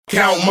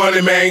Count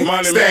money,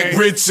 man. Stack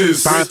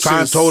riches.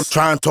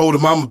 Try and told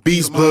him I'm a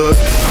beast, bud.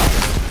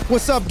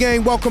 What's up,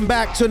 gang? Welcome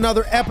back to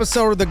another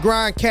episode of the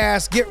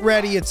GRINDcast. Get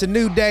ready. It's a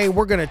new day.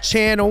 We're going to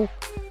channel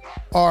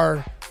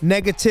our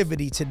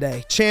negativity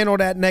today. Channel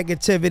that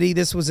negativity.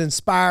 This was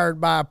inspired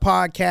by a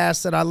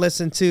podcast that I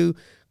listened to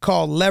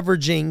called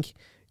Leveraging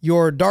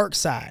Your Dark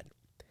Side.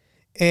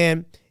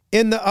 And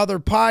in the other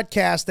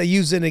podcast, they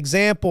use an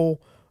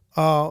example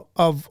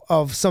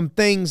of some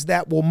things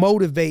that will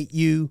motivate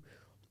you.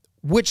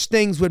 Which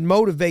things would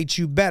motivate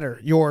you better?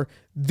 Your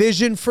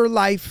vision for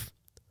life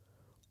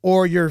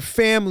or your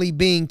family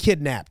being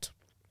kidnapped?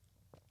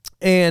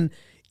 And,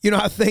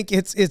 I think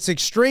it's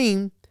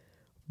extreme,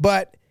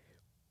 but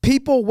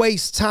people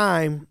waste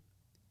time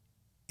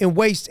and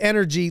waste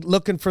energy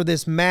looking for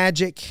this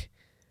magic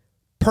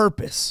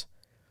purpose.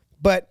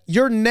 But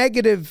your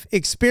negative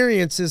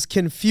experiences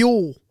can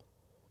fuel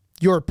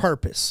your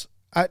purpose.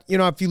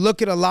 If you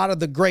look at a lot of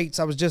the greats,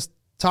 I was just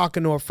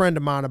talking to a friend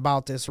of mine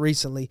about this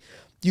recently.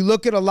 You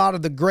look at a lot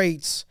of the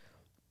greats,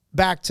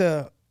 back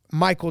to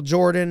Michael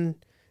Jordan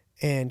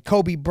and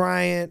Kobe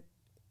Bryant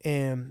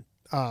and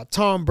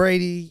Tom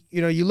Brady.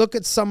 You look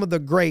at some of the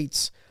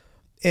greats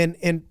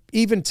and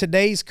even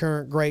today's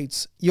current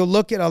greats, you'll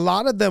look at a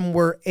lot of them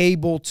were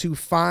able to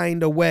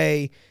find a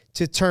way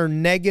to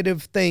turn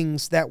negative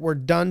things that were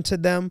done to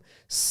them,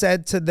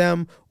 said to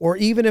them, or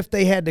even if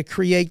they had to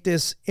create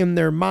this in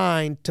their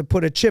mind to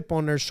put a chip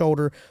on their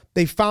shoulder,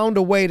 they found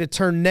a way to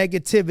turn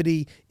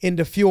negativity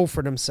into fuel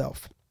for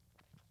themselves.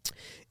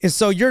 And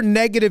so your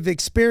negative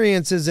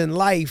experiences in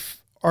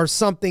life are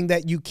something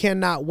that you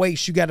cannot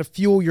waste. You got to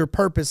fuel your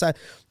purpose.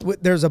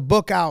 There's a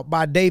book out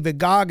by David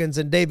Goggins,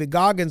 and David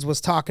Goggins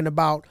was talking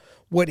about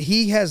what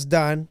he has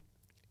done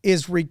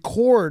is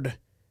record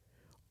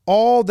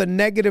all the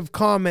negative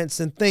comments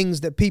and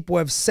things that people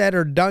have said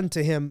or done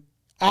to him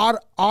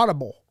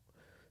audible.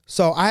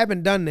 So I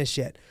haven't done this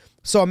yet.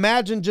 So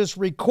imagine just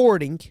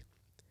recording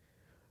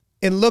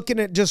and looking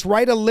at, just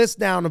write a list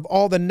down of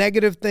all the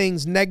negative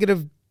things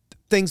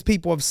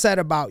people have said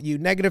about you,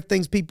 negative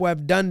things people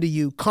have done to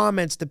you,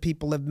 comments that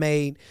people have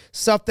made,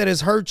 stuff that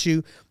has hurt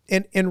you,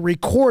 and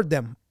record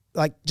them.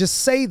 Like, just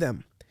say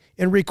them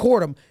and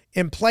record them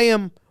and play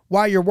them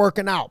while you're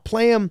working out.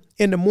 Play them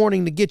in the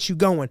morning to get you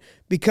going,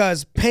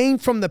 because pain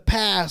from the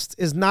past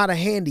is not a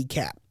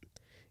handicap.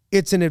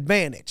 It's an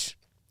advantage.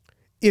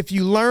 If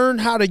you learn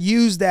how to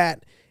use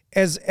that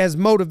as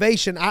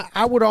motivation,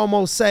 I would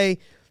almost say,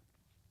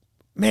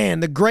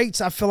 man, the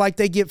greats, I feel like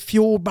they get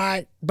fueled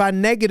by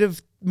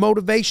negative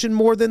motivation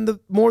more than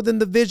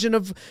the vision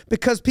of,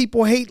 because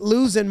people hate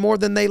losing more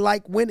than they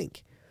like winning.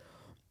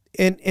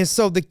 And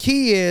so the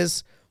key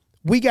is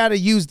we got to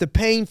use the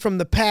pain from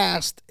the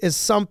past as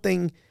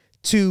something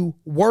to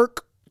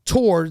work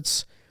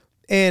towards,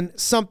 and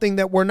something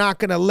that we're not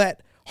going to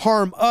let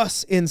harm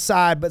us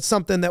inside, but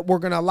something that we're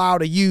going to allow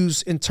to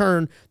use and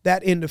turn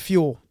that into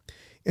fuel.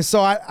 And so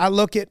I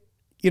look at,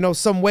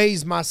 some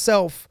ways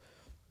myself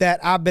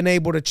that I've been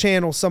able to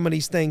channel some of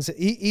these things.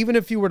 Even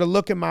if you were to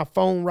look at my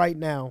phone right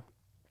now,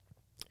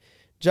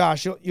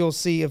 Josh, you'll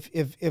see,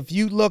 if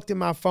you looked at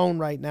my phone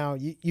right now,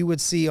 you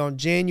would see on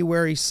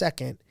January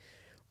 2nd,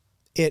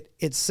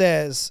 it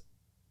says,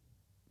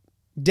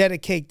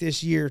 dedicate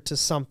this year to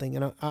something.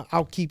 And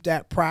I'll keep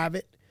that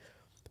private,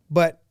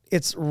 but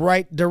it's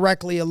right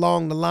directly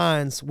along the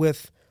lines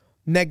with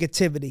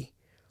negativity.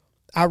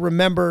 I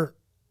remember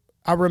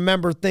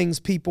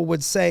things people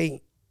would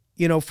say,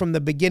 from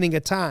the beginning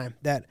of time,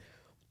 that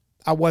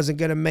I wasn't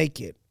going to make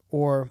it,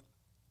 or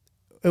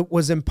it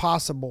was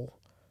impossible,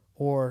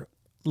 or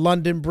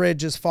London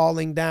Bridge is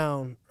falling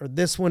down, or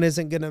this one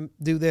isn't going to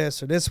do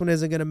this, or this one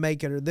isn't going to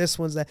make it, or this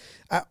one's that.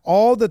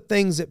 All the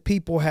things that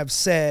people have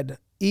said,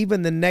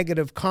 even the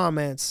negative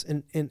comments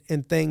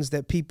and things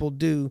that people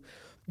do,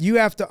 you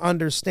have to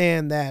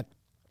understand that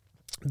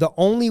the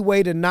only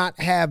way to not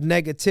have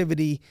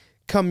negativity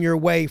come your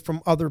way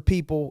from other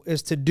people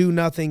is to do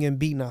nothing and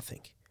be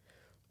nothing.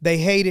 They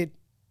hated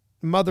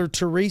Mother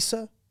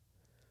Teresa.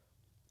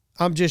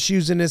 I'm just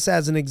using this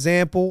as an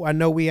example. I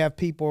know we have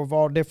people of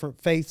all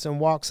different faiths and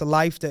walks of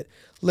life that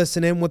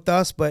listen in with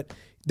us, but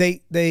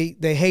they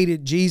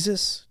hated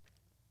Jesus.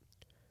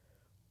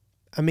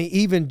 I mean,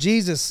 even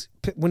Jesus,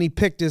 when he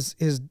picked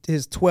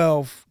his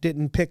 12,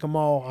 didn't pick them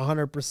all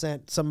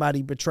 100%.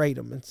 Somebody betrayed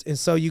him. And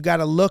so you got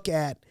to look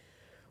at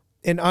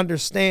and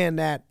understand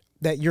that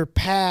your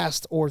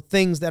past, or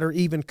things that are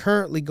even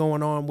currently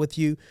going on with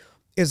you,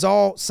 is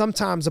all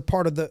sometimes a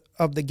part of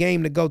the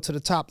game to go to the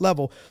top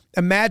level.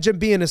 Imagine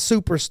being a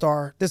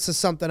superstar. This is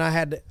something I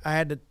had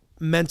to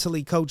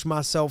mentally coach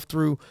myself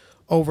through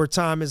over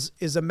time, is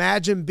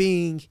imagine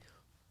being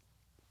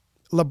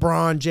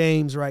LeBron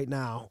James right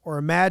now, or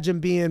imagine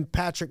being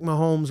Patrick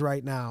Mahomes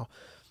right now,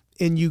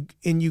 and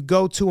you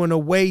go to an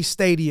away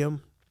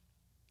stadium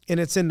and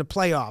it's in the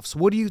playoffs.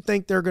 What do you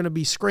think they're going to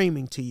be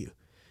screaming to you?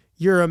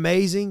 You're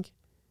amazing.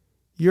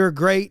 You're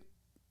great.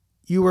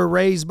 You were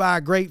raised by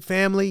a great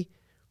family.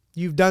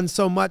 You've done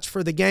so much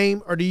for the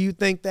game. Or do you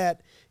think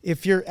that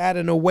if you're at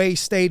an away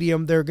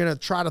stadium, they're going to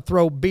try to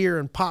throw beer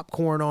and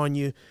popcorn on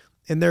you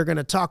and they're going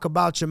to talk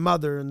about your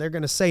mother, and they're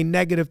going to say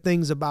negative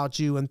things about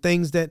you and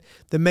things that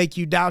make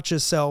you doubt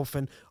yourself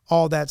and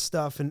all that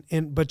stuff.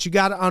 But you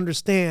got to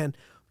understand,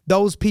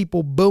 those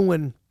people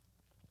booing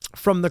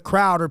from the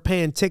crowd are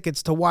paying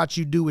tickets to watch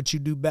you do what you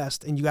do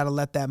best, and you got to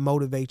let that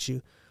motivate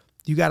you.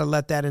 You got to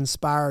let that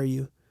inspire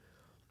you.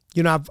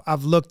 You know,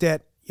 I've looked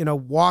at, you know,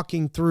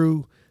 walking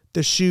through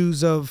the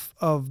shoes of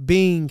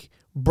being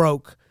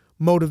broke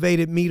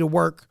motivated me to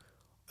work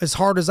as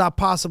hard as I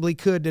possibly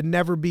could to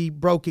never be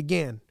broke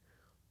again.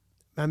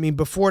 I mean,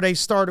 before they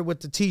started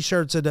with the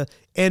T-shirts of the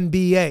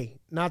NBA,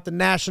 not the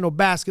National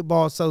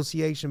Basketball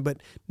Association,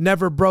 but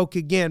never broke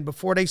again.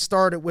 Before they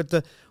started with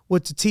the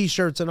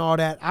T-shirts and all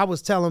that, I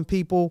was telling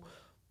people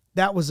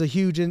that was a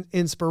huge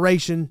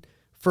inspiration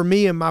for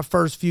me in my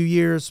first few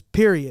years,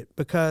 period,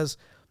 because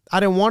I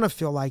didn't want to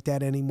feel like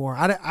that anymore.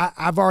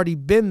 I've already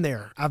been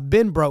there. I've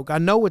been broke. I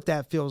know what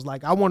that feels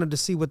like. I wanted to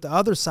see what the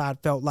other side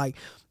felt like.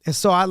 And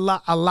so I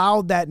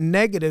allowed that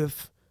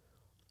negative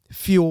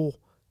fuel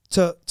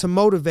to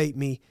motivate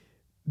me.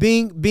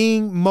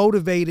 Being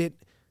motivated,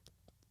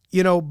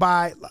 you know,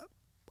 I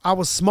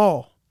was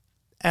small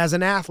as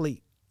an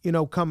athlete, you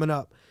know, coming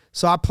up.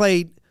 So I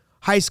played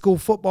high school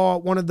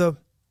football, one of the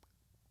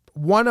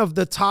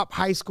top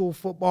high school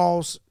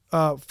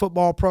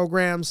football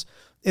programs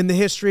in the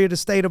history of the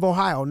state of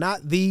Ohio.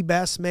 Not the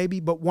best maybe,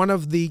 but one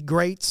of the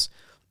greats,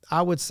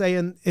 I would say,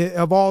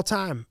 of all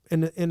time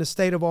in the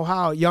state of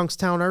Ohio,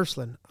 Youngstown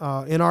Ursuline,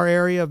 in our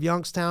area of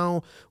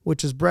Youngstown,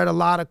 which has bred a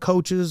lot of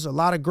coaches, a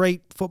lot of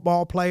great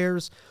football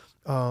players.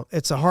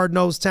 It's a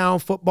hard-nosed town,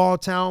 football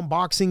town,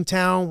 boxing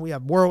town. We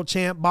have world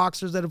champ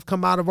boxers that have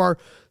come out of our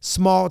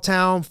small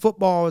town.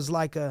 Football is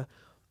like a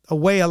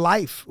way of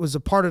life, was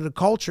a part of the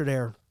culture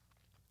there.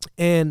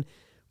 And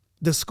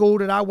the school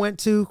that I went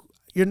to,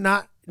 you're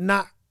not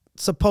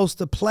supposed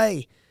to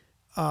play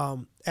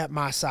at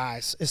my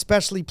size,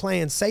 especially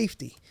playing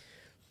safety.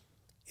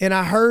 And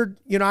I heard,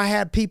 you know, I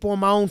had people in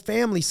my own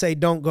family say,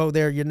 don't go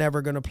there, you're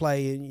never going to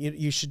play, and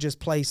you should just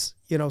play,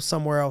 you know,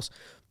 somewhere else.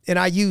 And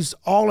I used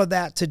all of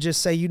that to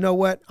just say, you know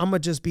what, I'm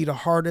going to just be the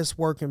hardest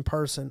working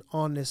person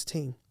on this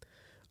team.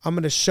 I'm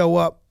going to show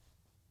up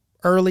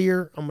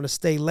earlier. I'm going to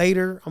stay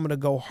later. I'm going to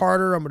go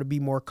harder. I'm going to be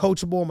more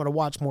coachable. I'm going to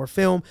watch more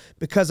film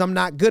because I'm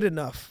not good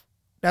enough.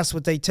 That's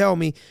what they tell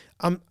me.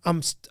 I'm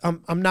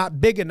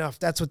not big enough.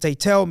 That's what they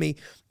tell me.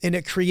 And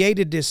it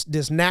created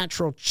this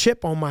natural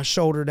chip on my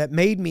shoulder that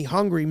made me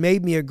hungry,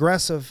 made me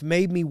aggressive,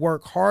 made me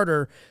work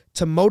harder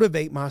to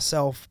motivate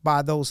myself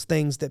by those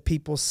things that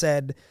people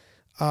said.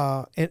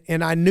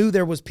 And I knew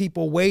there was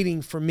people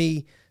waiting for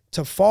me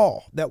to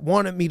fall, that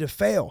wanted me to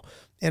fail.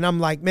 And I'm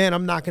like, man,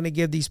 I'm not going to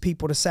give these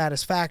people the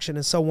satisfaction.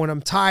 And so when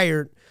I'm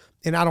tired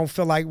and I don't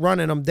feel like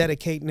running, I'm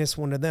dedicating this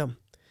one to them.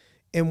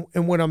 And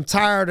when I'm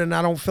tired and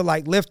I don't feel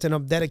like lifting,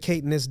 I'm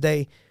dedicating this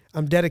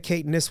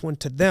one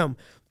to them.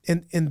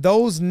 And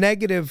those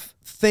negative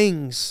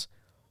things,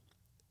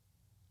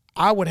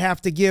 I would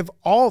have to give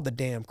all the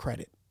damn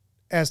credit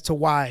as to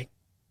why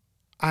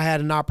I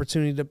had an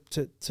opportunity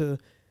to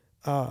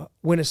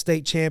win a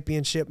state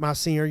championship my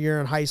senior year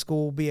in high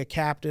school, be a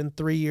captain,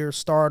 3-year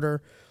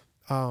starter,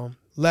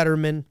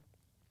 letterman,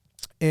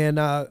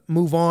 and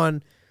move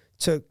on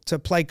to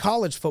play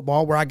college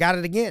football where I got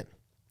it again.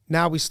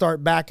 Now we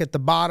start back at the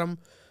bottom,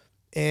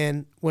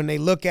 and when they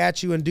look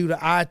at you and do the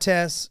eye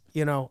test,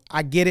 you know,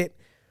 I get it.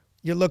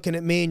 You're looking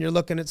at me and you're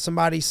looking at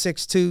somebody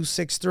 6'2",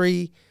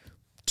 6'3",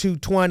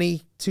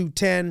 220,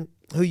 210,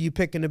 who you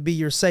picking to be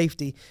your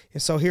safety.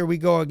 And so here we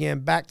go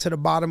again, back to the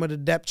bottom of the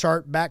depth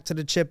chart, back to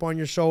the chip on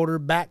your shoulder,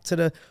 back to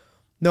the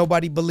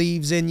nobody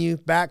believes in you,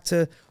 back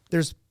to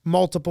there's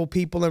multiple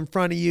people in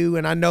front of you,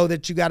 and I know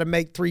that you got to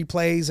make 3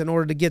 plays in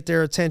order to get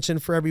their attention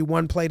for every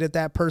 1 play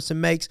that person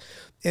makes.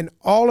 And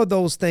all of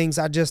those things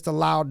I just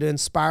allowed to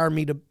inspire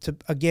me to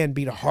again,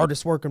 be the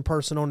hardest working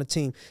person on the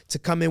team, to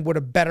come in with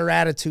a better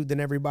attitude than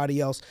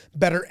everybody else,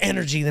 better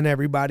energy than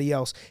everybody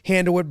else,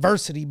 handle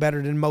adversity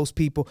better than most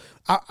people.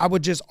 I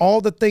would just, all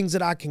the things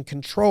that I can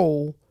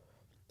control,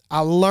 I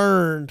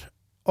learned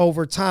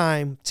over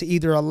time to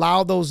either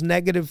allow those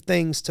negative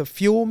things to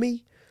fuel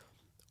me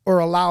or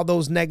allow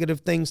those negative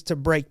things to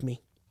break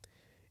me.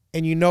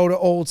 And you know the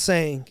old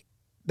saying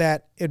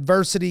that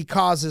adversity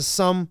causes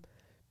some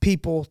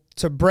people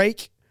to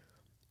break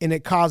and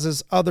it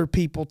causes other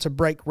people to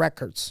break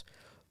records.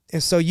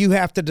 And so you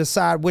have to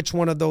decide which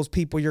one of those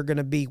people you're going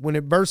to be. When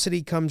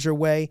adversity comes your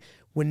way,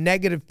 when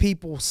negative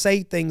people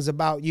say things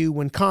about you,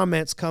 when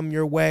comments come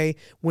your way,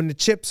 when the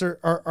chips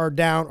are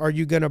down, are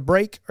you going to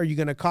break? Or are you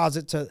going to cause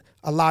it to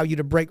allow you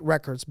to break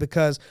records?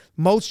 Because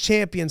most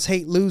champions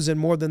hate losing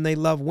more than they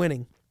love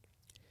winning.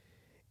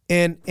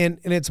 And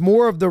it's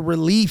more of the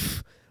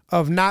relief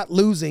of not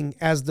losing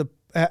as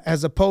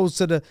opposed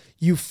to the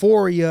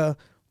euphoria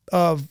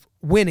of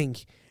winning.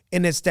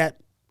 And it's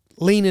that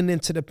leaning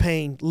into the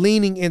pain,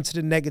 leaning into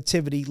the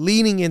negativity,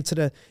 leaning into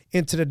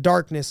the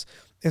darkness.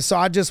 And so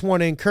I just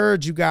want to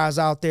encourage you guys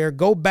out there,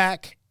 go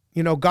back.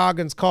 You know,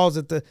 Goggins calls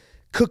it the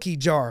cookie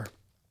jar.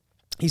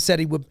 He said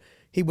he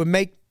would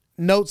make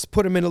notes,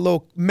 put them in a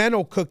little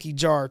mental cookie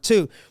jar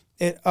too.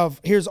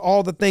 here's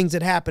all the things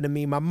that happened to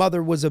me. My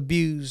mother was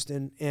abused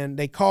and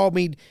they called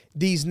me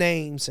these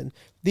names and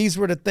these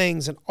were the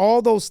things, and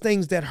all those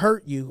things that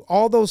hurt you,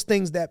 all those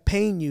things that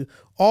pain you,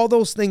 all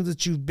those things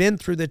that you've been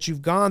through, that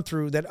you've gone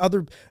through,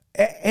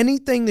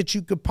 anything that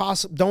you could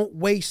possibly, don't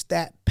waste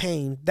that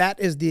pain. That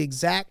is the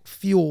exact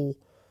fuel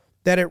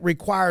that it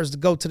requires to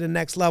go to the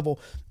next level.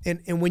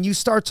 And when you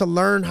start to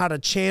learn how to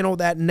channel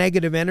that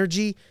negative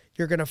energy,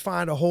 you're going to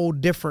find a whole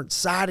different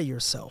side of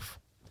yourself.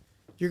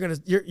 You're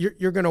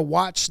going to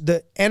watch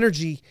the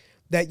energy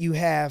that you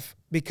have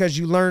because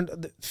you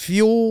learned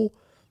fuel.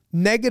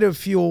 Negative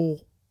fuel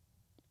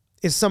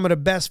is some of the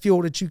best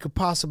fuel that you could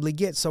possibly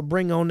get. So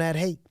bring on that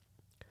hate.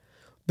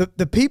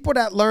 The people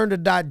that learn to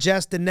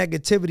digest the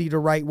negativity the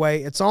right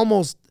way, it's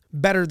almost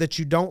better that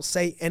you don't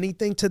say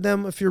anything to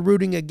them if you're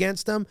rooting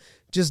against them.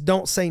 Just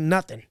don't say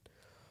nothing.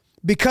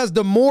 Because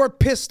the more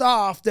pissed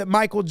off that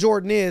Michael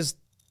Jordan is,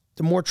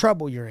 the more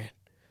trouble you're in.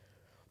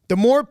 The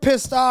more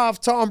pissed off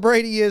Tom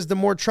Brady is, the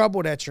more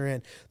trouble that you're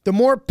in. The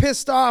more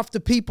pissed off the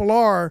people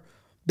are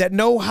that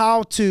know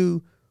how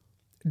to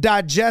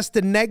digest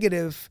the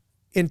negative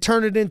and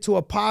turn it into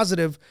a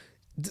positive,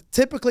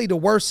 typically the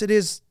worse it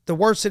is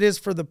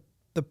for the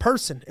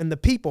person and the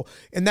people.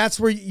 And that's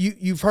where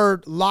you've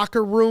heard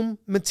locker room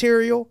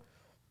material.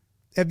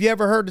 Have you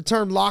ever heard the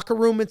term locker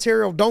room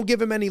material? Don't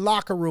give him any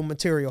locker room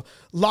material.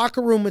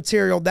 Locker room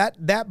material,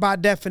 that by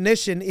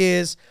definition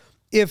is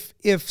if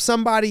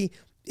somebody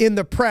in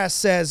the press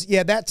says,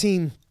 yeah, that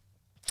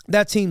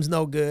team's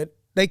no good.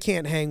 They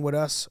can't hang with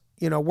us.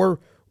 We're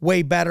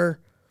way better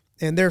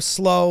and they're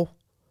slow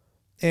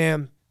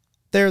and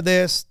they're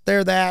this,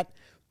 they're that.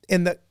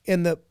 And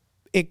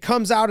it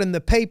comes out in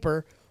the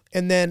paper,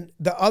 and then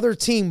the other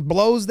team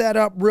blows that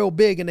up real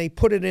big and they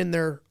put it on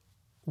their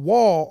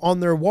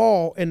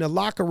wall in the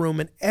locker room.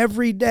 And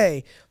every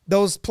day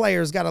those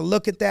players got to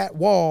look at that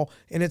wall,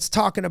 and it's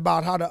talking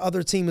about how the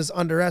other team is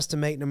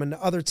underestimating them and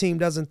the other team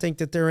doesn't think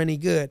that they're any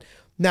good.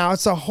 Now,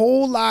 it's a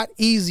whole lot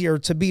easier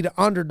to be the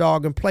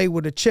underdog and play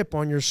with a chip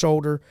on your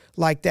shoulder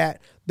like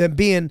that than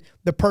being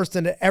the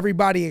person that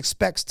everybody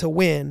expects to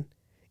win,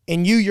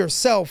 and you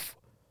yourself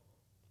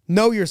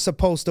know you're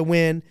supposed to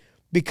win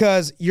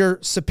because you're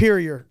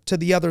superior to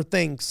the other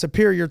thing,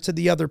 superior to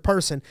the other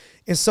person.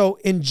 And so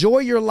enjoy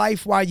your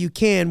life while you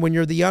can when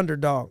you're the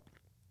underdog,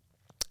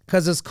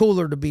 because it's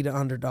cooler to be the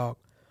underdog.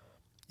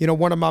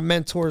 One of my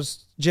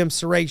mentors, Jim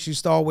Suresh,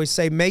 used to always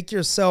say, make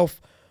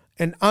yourself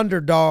an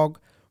underdog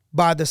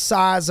by the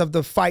size of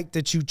the fight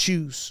that you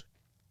choose.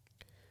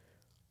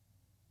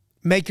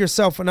 Make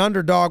yourself an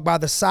underdog by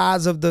the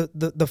size of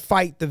the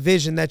fight, the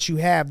vision that you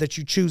have, that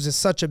you choose. Is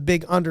such a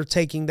big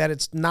undertaking that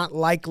it's not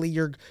likely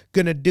you're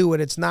going to do it.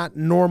 It's not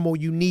normal.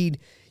 You need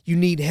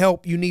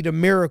help. You need a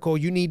miracle.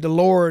 You need the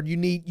Lord. You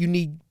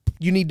need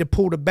to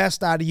pull the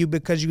best out of you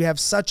because you have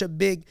such a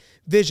big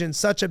vision,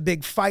 such a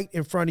big fight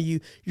in front of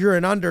you. You're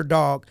an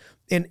underdog.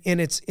 And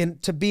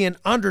to be an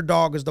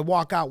underdog is to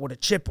walk out with a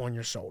chip on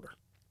your shoulder.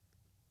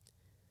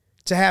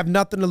 To have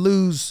nothing to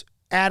lose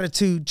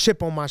attitude,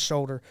 chip on my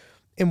shoulder.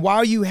 And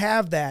while you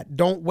have that,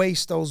 don't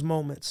waste those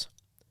moments.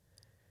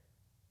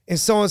 And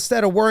so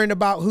instead of worrying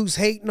about who's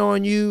hating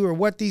on you or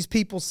what these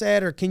people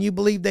said, or can you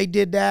believe they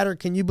did that, or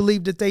can you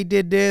believe that they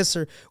did this,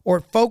 or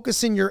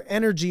focusing your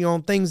energy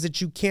on things that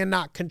you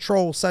cannot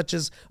control, such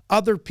as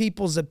other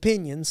people's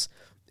opinions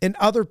and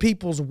other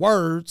people's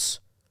words.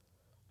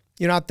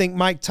 I think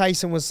Mike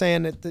Tyson was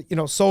saying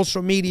that,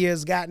 social media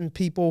has gotten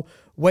people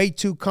way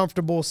too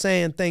comfortable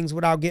saying things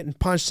without getting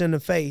punched in the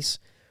face.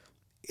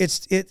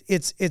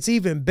 It's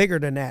even bigger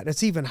than that.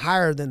 It's even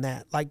higher than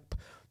that. Like,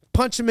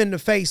 punch them in the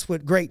face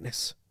with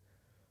greatness.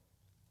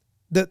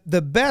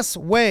 The best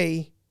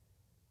way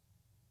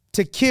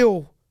to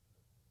kill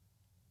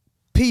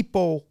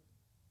people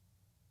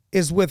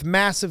is with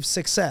massive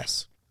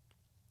success.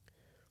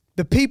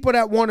 The people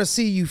that want to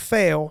see you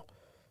fail,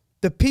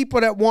 the people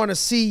that want to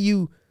see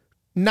you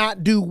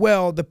not do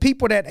well, the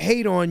people that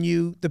hate on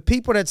you, the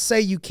people that say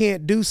you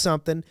can't do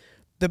something,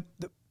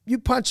 you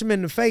punch them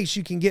in the face,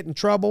 you can get in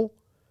trouble.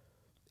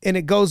 And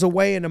it goes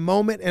away in a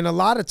moment. And a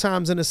lot of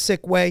times in a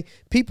sick way,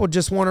 people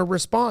just want a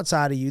response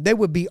out of you. They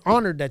would be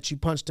honored that you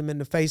punched them in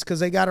the face because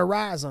they got a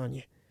rise on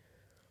you.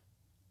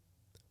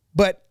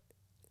 But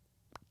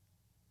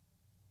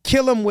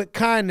kill them with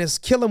kindness,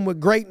 kill them with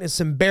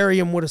greatness, and bury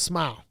them with a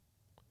smile.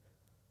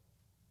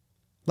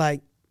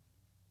 Like,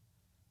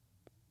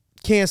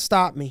 can't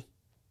stop me.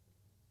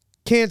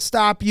 Can't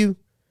stop you.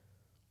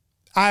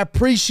 I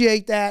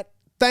appreciate that.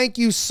 Thank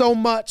you so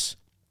much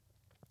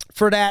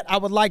for that. I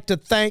would like to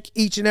thank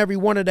each and every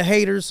one of the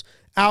haters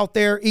out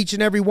there, each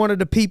and every one of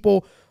the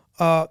people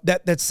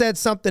that said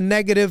something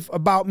negative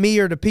about me,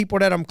 or the people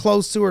that I'm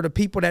close to, or the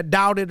people that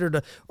doubted,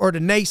 or the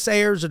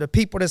naysayers, or the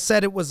people that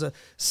said it was a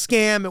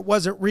scam, it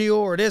wasn't real,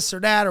 or this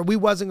or that, or we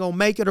wasn't going to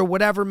make it, or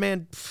whatever,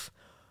 man.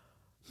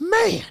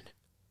 Man.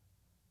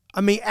 I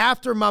mean,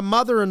 after my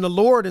mother and the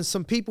Lord and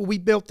some people we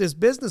built this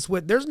business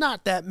with, there's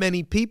not that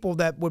many people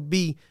that would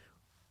be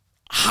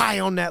high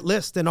on that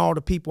list than all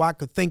the people I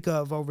could think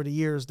of over the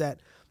years that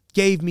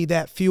gave me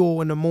that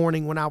fuel in the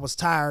morning when I was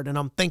tired and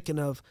I'm thinking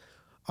of,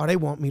 oh, they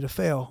want me to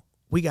fail.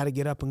 We got to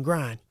get up and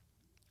grind.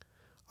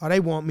 Or they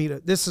want me to,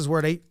 this is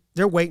where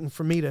they're waiting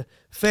for me to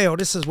fail.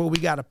 This is where we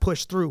got to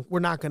push through. We're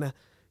not going to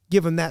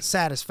give them that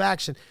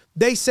satisfaction.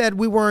 They said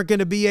we weren't going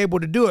to be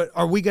able to do it.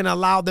 Are we going to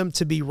allow them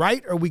to be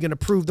right? Or are we going to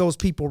prove those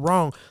people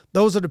wrong?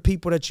 Those are the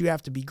people that you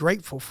have to be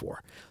grateful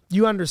for.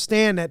 You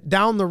understand that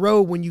down the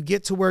road, when you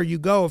get to where you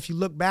go, if you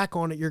look back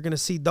on it, you're going to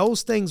see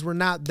those things were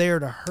not there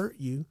to hurt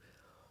you.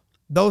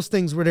 Those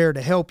things were there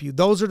to help you.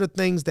 Those are the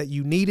things that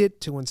you needed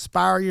to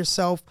inspire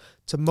yourself,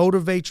 to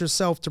motivate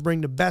yourself, to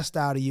bring the best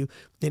out of you.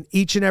 And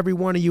each and every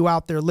one of you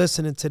out there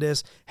listening to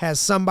this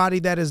has somebody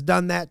that has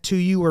done that to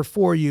you or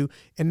for you.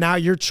 And now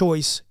your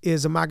choice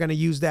is, am I going to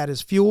use that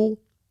as fuel,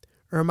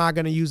 or am I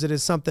going to use it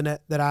as something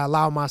that I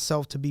allow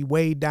myself to be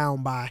weighed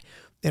down by?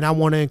 And I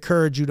want to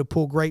encourage you to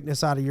pull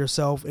greatness out of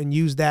yourself and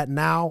use that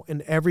now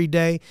and every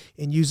day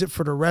and use it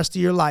for the rest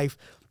of your life.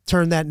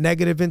 Turn that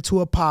negative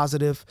into a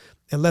positive.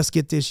 And let's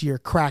get this year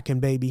cracking,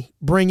 baby.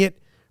 Bring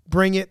it.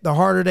 Bring it. The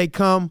harder they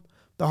come,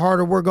 the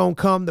harder we're going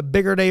to come. The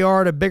bigger they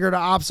are, the bigger the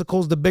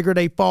obstacles, the bigger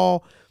they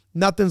fall.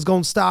 Nothing's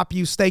going to stop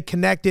you. Stay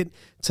connected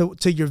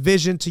to your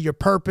vision, to your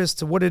purpose,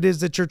 to what it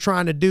is that you're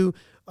trying to do.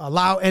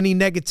 Allow any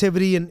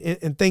negativity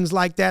and things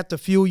like that to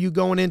fuel you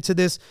going into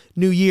this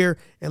new year.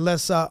 And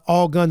let's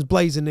all guns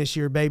blazing this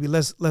year, baby.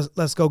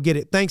 Let's go get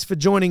it. Thanks for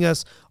joining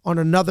us on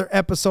another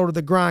episode of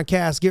the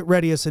GRINDcast. Get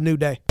ready. It's a new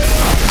day.